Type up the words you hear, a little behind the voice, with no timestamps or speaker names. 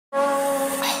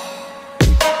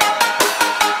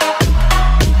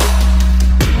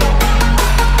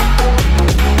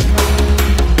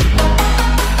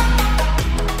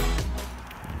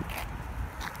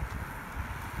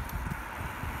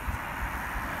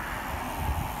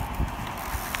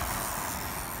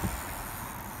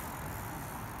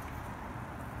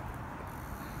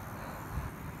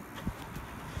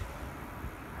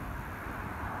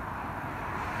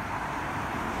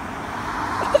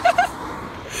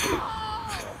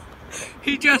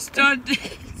He just done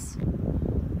this.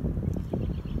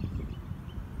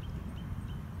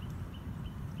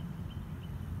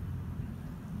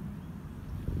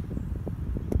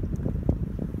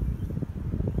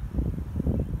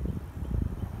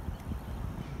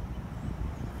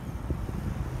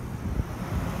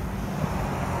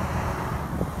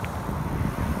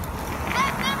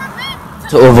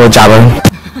 To oval jabber.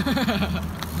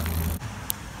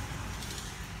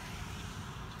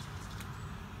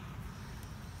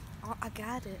 Oh, I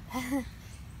got it.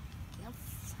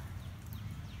 Yes.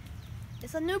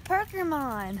 It's a new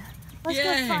Pokémon. Let's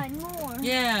Yay. go find more.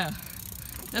 Yeah,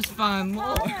 let's find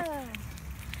more.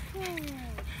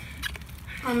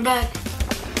 I'm back.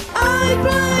 I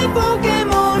play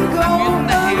Pokémon Go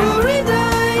every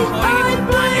day. I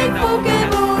play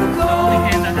Pokémon Go.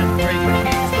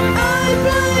 I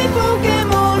play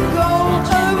Pokémon Go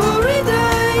every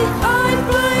day. I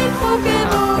play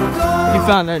Pokémon Go. You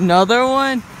found another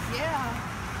one? Yeah.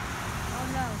 Oh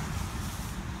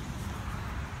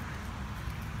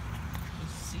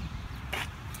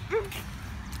no.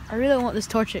 I really want this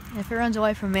Torchic. If it runs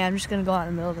away from me, I'm just gonna go out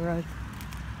in the middle of the road.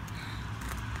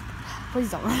 Please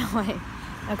don't run away.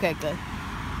 Okay, good.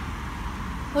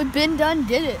 Well, Ben Dunn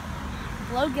did it.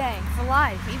 Low Gang for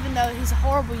life, even though he's a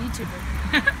horrible YouTuber.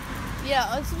 Yeah,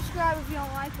 unsubscribe if you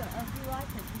don't like it. If you like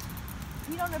it.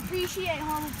 You don't appreciate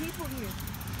horrible people here.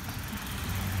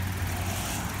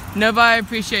 Nobody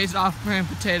appreciates off-brand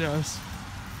potatoes.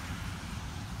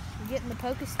 We're getting the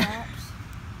Pokestops.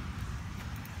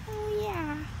 Oh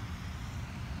yeah.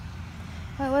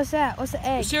 Wait, what's that? What's the We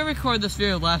egg? should record this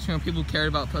video last year when people cared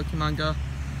about Pokemon Go.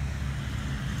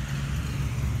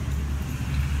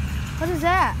 What is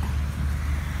that?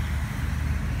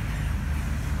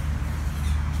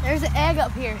 There's an egg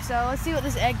up here, so let's see what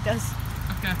this egg does.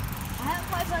 Okay. I haven't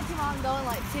played Pokemon Go in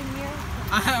like 10 years.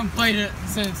 I haven't played it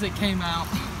since it came out.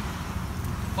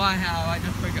 Well, I have. I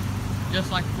just forgot.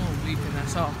 Just like for a week and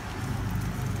that's all.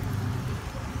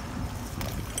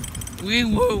 Wee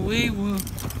woo, wee woo.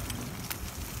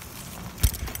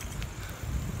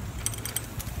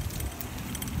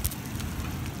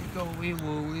 Go wee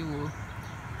woo, wee woo.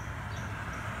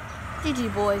 GG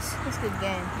boys, that's a good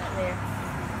game right there.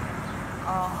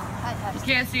 Oh, You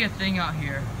can't see a thing out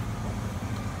here.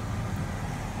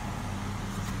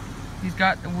 He's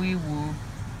got the wee woo.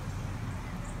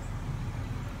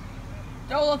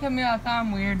 Don't look at me like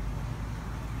I'm weird.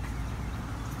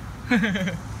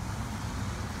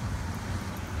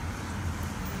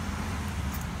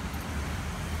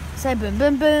 Say boom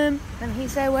boom boom, and he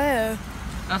say whoa.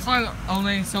 That's like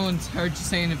only someone's heard you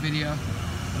say in a video.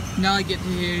 Now I get to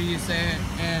hear you say it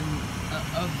in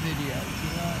a video.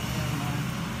 You know?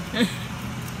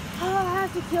 Oh, I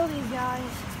have to kill these guys.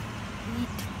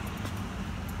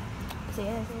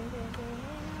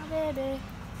 Baby.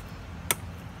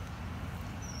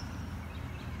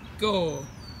 Go.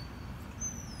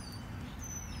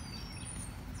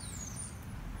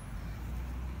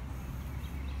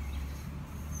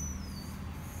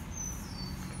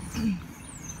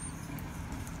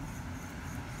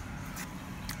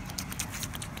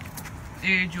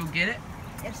 Did you get it?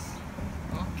 Yes.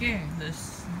 Okay,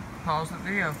 let's pause the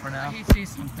video for now. He sees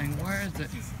something. Where is it?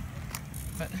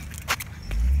 But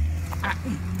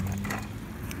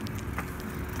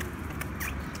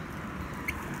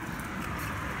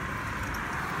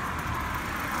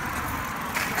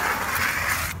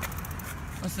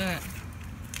what's that?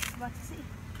 About to see.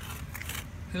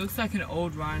 It looks like an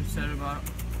old rhyme set about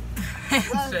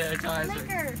sanitizer.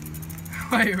 Liquor.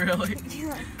 Wait, really?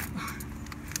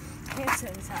 Hand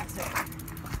sanitizer.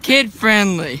 Kid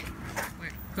friendly.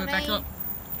 Wait, put it back up.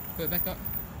 Put it back up.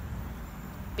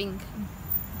 Bing.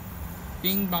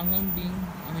 Bing bong bing.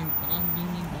 I mean bong bing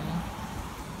bing bong.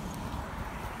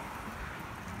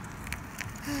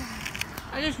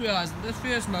 I just realized this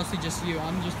video is mostly just you.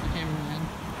 I'm just the cameraman.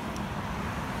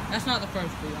 That's not the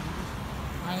first video.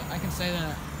 I can say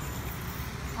that.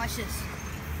 Watch this.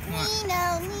 What?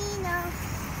 Nino.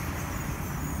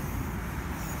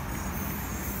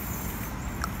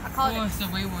 I called Oh, it. it's the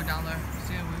Weeble down there.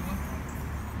 See a Weeble?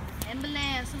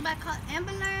 Ambulance. Somebody call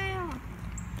ambulance.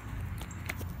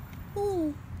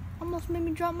 Ooh, almost made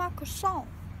me drop my croissant.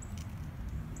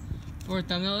 For a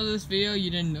thumbnail of this video, you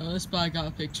didn't notice, but I got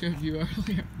a picture of you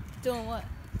earlier. Doing what?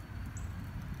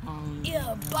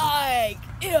 Yeah, bike.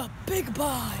 Yeah, big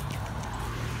bike.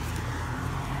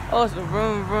 Oh, it's a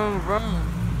vroom, vroom, vroom.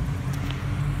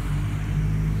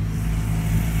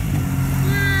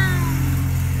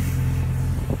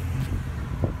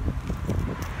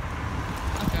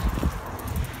 Okay.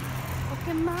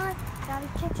 Pokemon, gotta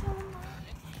catch 'em.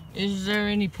 Is there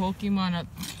any Pokemon up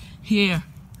here?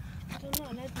 Don't know,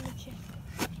 let me check.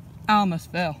 I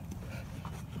almost fell.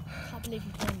 Can't believe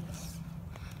you done this.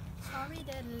 Sorry to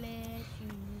let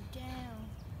you down.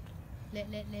 Let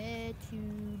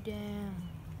you down.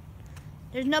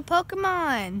 There's no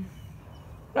Pokemon.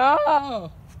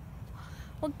 No!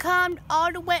 We come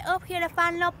all the way up here to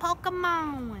find no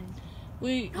Pokemon.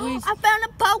 We I found a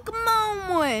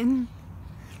Pokemon.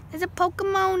 There's a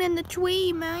Pokemon in the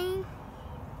tree, man.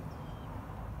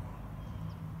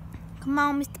 Come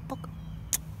on, Mr.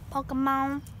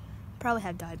 Pokemon. Probably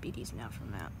have diabetes now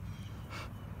from that.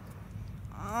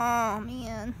 Oh,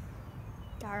 man.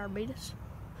 Diabetes.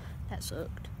 That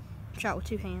sucked. Shot with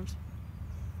 2 hands.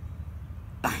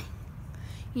 Bang.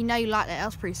 You know you like that. That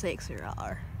was pretty sexy,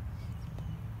 right?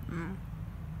 Come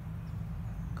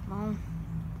on.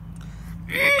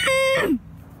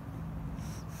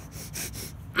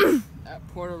 That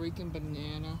Puerto Rican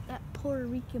banana. That Puerto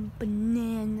Rican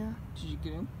banana. Did you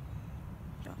get him?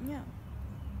 Don't know.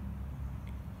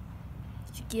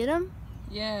 Did you get him?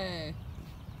 Yay.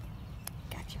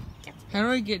 Gotcha. How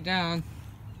do I get down?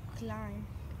 Climb.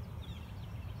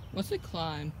 What's a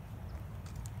climb?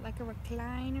 Like a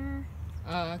recliner.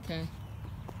 Oh, okay.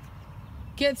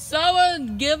 Can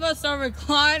someone give us a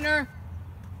recliner?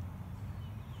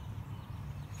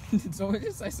 Did someone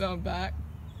just say something back?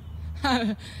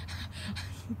 I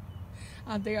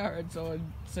think I heard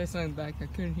someone say something back. I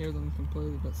couldn't hear them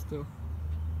completely, but still.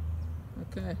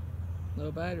 Okay.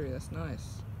 Low battery, that's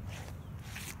nice.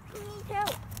 Need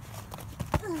help.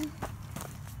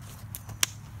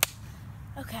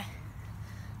 Okay.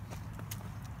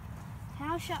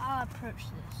 How shall I approach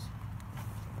this?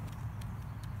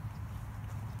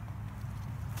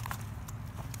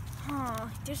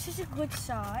 This is a good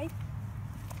side.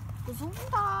 There's a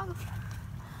dog.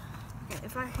 Okay,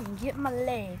 if I can get my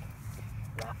leg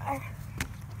right.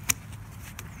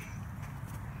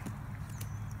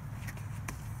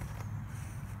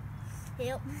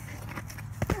 Help.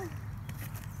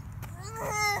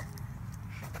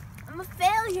 I'm a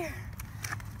failure.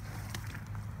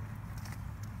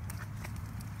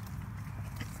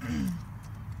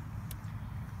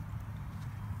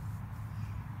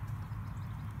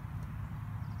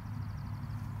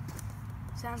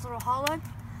 Sounds a little hollow.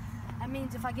 That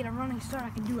means if I get a running start, I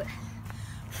can do it.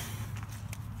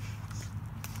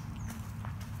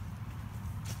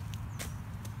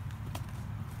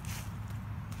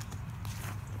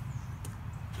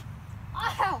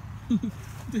 Ow!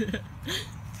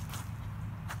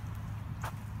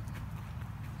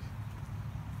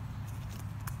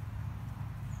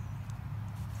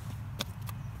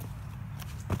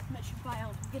 Make sure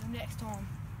I get him next time.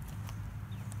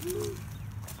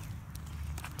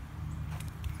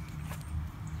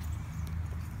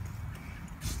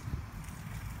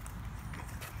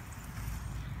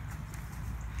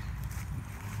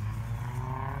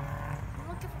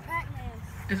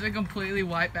 Is it completely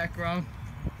white background?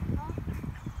 Huh?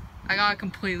 I got a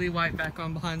completely white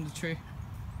background behind the tree,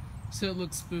 so it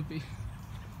looks spoopy.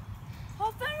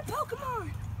 Oh, I found a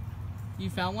Pokemon! You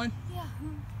found one? Yeah.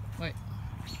 Wait.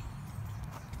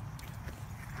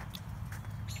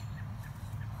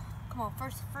 Come on,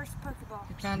 first Pokeball.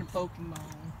 I found a Pokemon.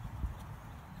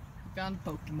 I found a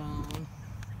Pokemon.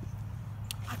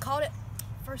 I caught it.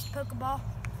 First Pokeball.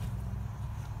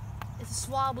 It's a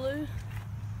Swablu.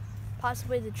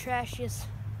 Possibly the trashiest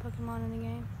Pokemon in the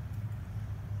game.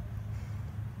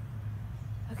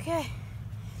 Okay.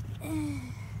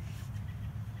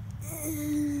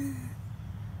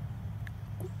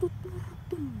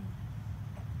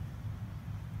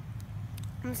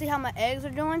 Let's see how my eggs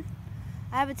are doing.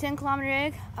 I have a 10-kilometer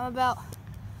egg. I'm about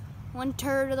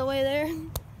 1/3 of the way there.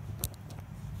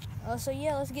 So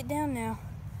yeah, let's get down now.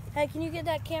 Hey, can you get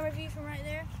that camera view from right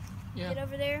there? Yeah. Get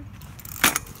over there.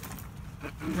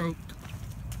 Roped.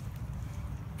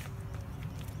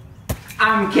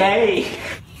 I'm gay.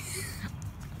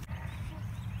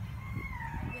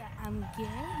 Yeah, I'm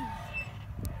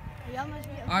gay. Y'all must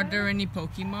be Are there any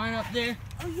Pokemon up there?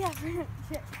 Oh yeah, shit.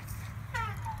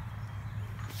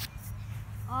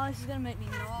 Oh, this is gonna make me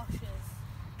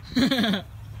nauseous.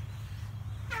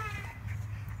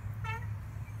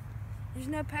 There's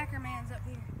no Packermans up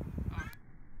here.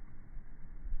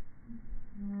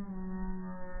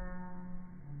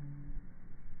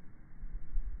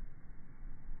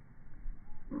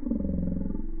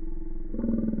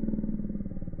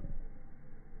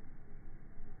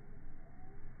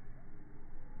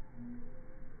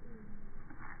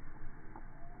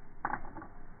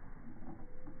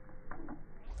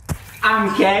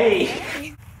 I'm gay.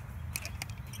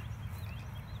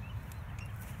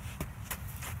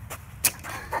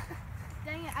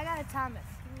 Dang it, I gotta time it.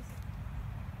 Give me a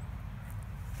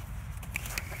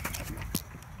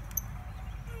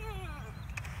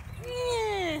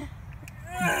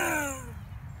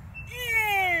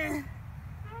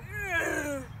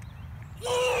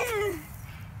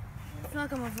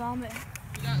vomit.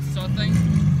 You got something?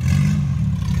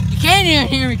 You can't even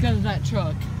hear me because of that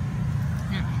truck.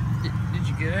 Here, did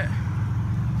you get it?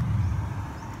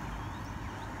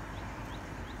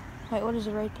 Wait, what does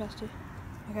the raid pass to?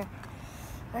 Okay.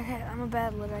 Okay, I'm a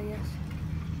battle it, I guess.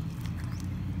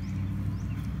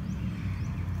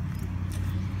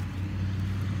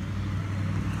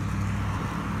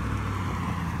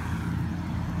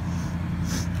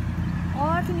 All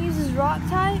I can use is rock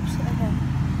types? Okay.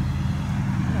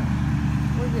 No,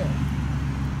 we're good.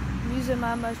 I'm using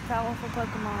my most powerful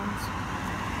Pokemons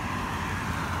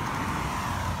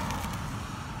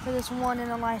for this one in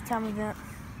a lifetime event.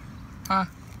 Huh?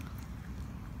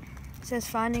 It says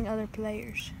finding other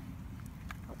players.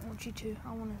 I want you to.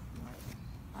 I want to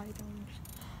items.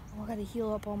 Oh, I gotta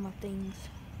heal up all my things.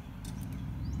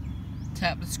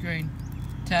 Tap the screen.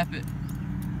 Tap it.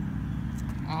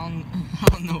 I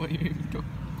don't know what you're even doing.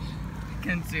 I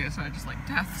couldn't see it, so I just like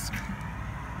tap the screen.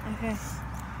 Okay.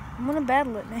 I'm gonna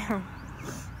battle it now.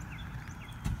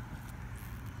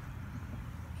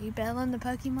 Are you battling the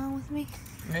Pokemon with me?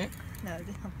 Me? No,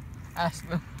 them. Ask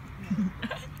them.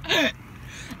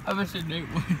 I wish I knew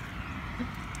one.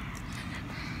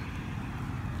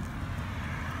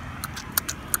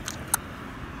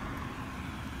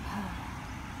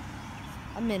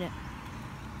 A minute.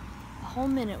 A whole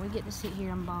minute we get to sit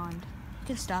here and bond. We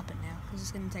can stop it now, because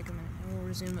it's going to take a minute, and we'll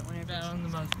resume it whenever it's Battling the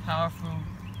most powerful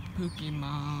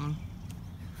Pokemon.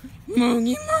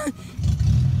 Pokemon!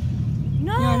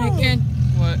 No! Yannick,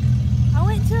 what? I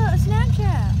went to a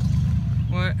Snapchat.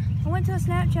 What? I went to a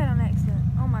Snapchat on accident.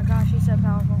 Oh my gosh, he's so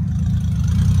powerful.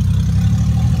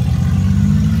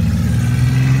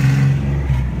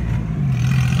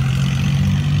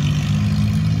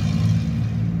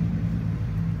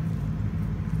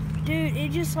 Dude,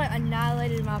 it just like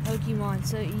annihilated my Pokemon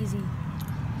so easy.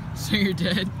 So you're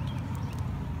dead?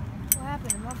 What happened?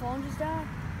 Did my phone just die?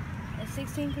 At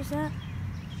 16%?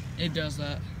 It does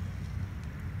that.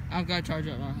 I've got a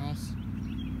charger at my house.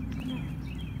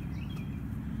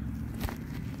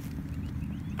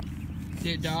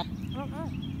 Did it die? I don't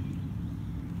know.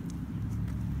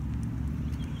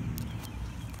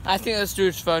 I think this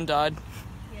dude's phone died.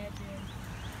 Yeah, it did.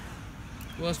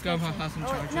 Well, let's go to my house and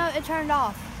charge No, it. it turned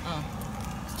off. Oh,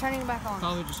 It's turning it back on.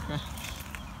 probably just crashed.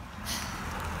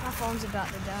 My phone's about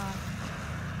to die.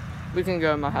 We can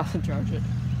go to my house and charge it.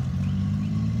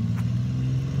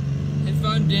 His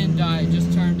phone didn't die, it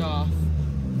just turned off.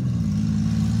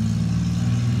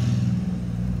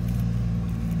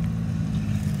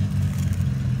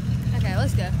 Okay,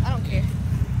 let's go. I don't care.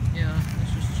 Yeah,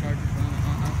 let's just charge your phone at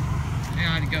my house. And I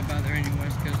had to go by there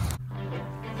anyways, because...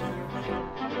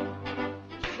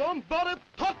 Somebody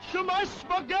touch my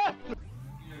spaghetti!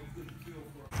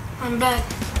 I'm back.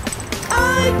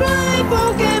 I play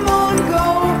Pokémon Go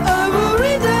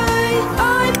every day. I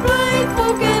play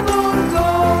Pokémon Go.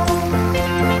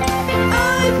 I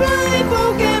play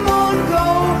Pokémon Go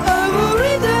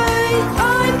every day. I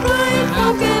play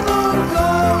Pokémon Go.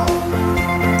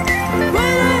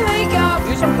 When I wake up,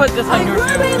 You should put this on I'm your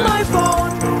grabbing shoe. my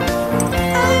phone.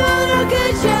 I wanna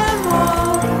catch 'em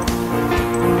all.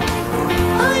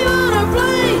 I wanna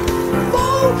play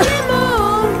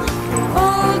Pokémon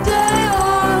all day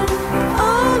long,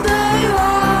 all day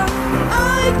long. I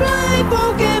play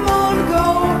Pokémon Go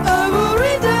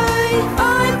every day. I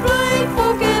play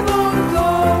Pokémon Go.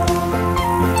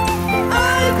 I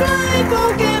play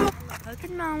Pokémon.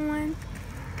 Pokemon.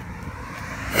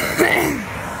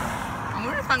 I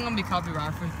wonder if I'm gonna be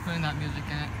copyrighted for putting that music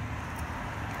in it.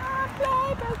 I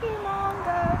play Pokemon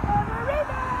Go every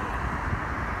day.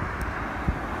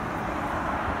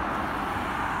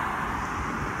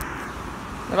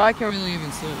 But I can't really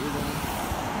even see what you're doing.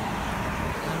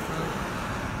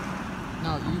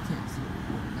 No, you can't see what you're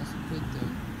doing. That's a good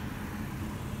thing.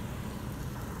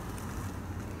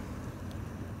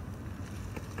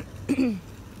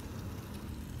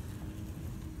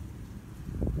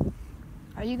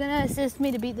 Are you gonna assist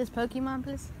me to beat this Pokemon,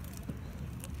 please?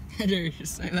 I dare you to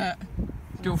say that.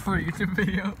 Do it for a YouTube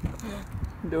video.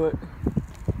 Do it.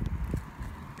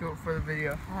 Do it for the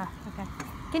video. Okay.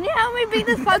 Can you help me beat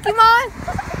this Pokemon?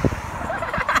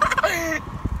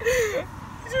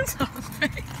 Just saw his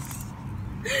face.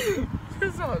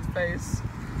 Just saw his face.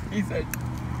 He said.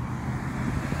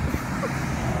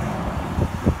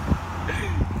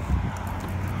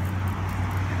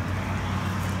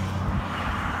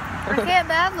 I can't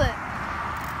battle it.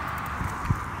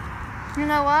 You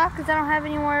know why? Because I don't have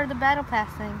any more of the battle pass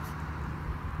things.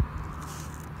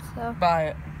 So. Buy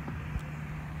it.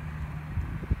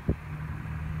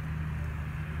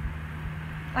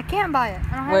 I can't buy it. I don't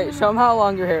have Wait, any show them how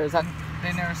long your hair is.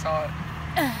 They never saw it.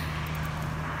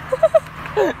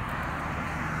 Now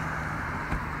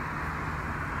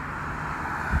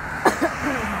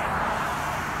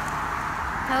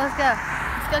let's go.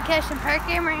 Let's go catch some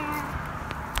Pokemon.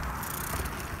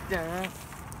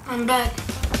 I'm back.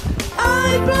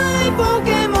 I play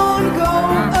Pokémon Go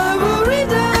every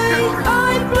day.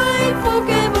 I play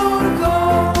Pokémon Go.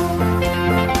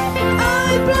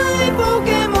 I play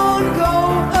Pokémon Go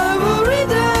every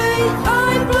day. I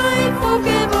play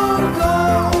Pokémon Go.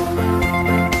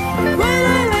 When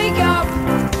I wake up,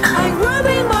 I'm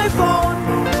grabbing my phone.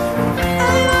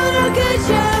 I wanna catch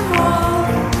them all.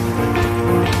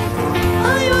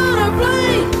 I wanna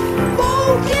play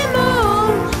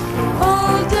Pokémon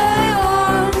all day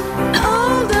long,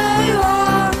 all day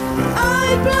long. I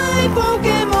play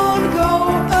Pokémon Go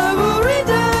every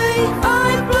day.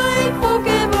 I play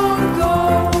Pokémon Go.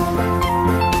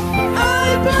 I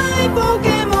play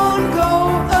Pokémon Go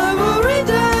every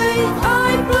day.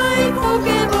 I play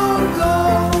Pokémon Go.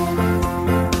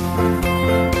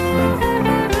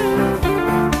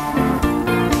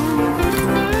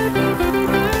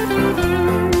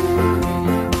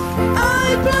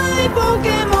 I play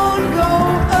Pokémon Go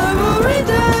every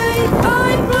day.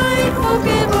 I play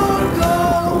Pokémon Go.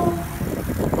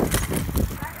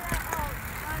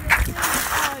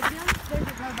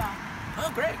 Oh,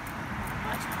 great.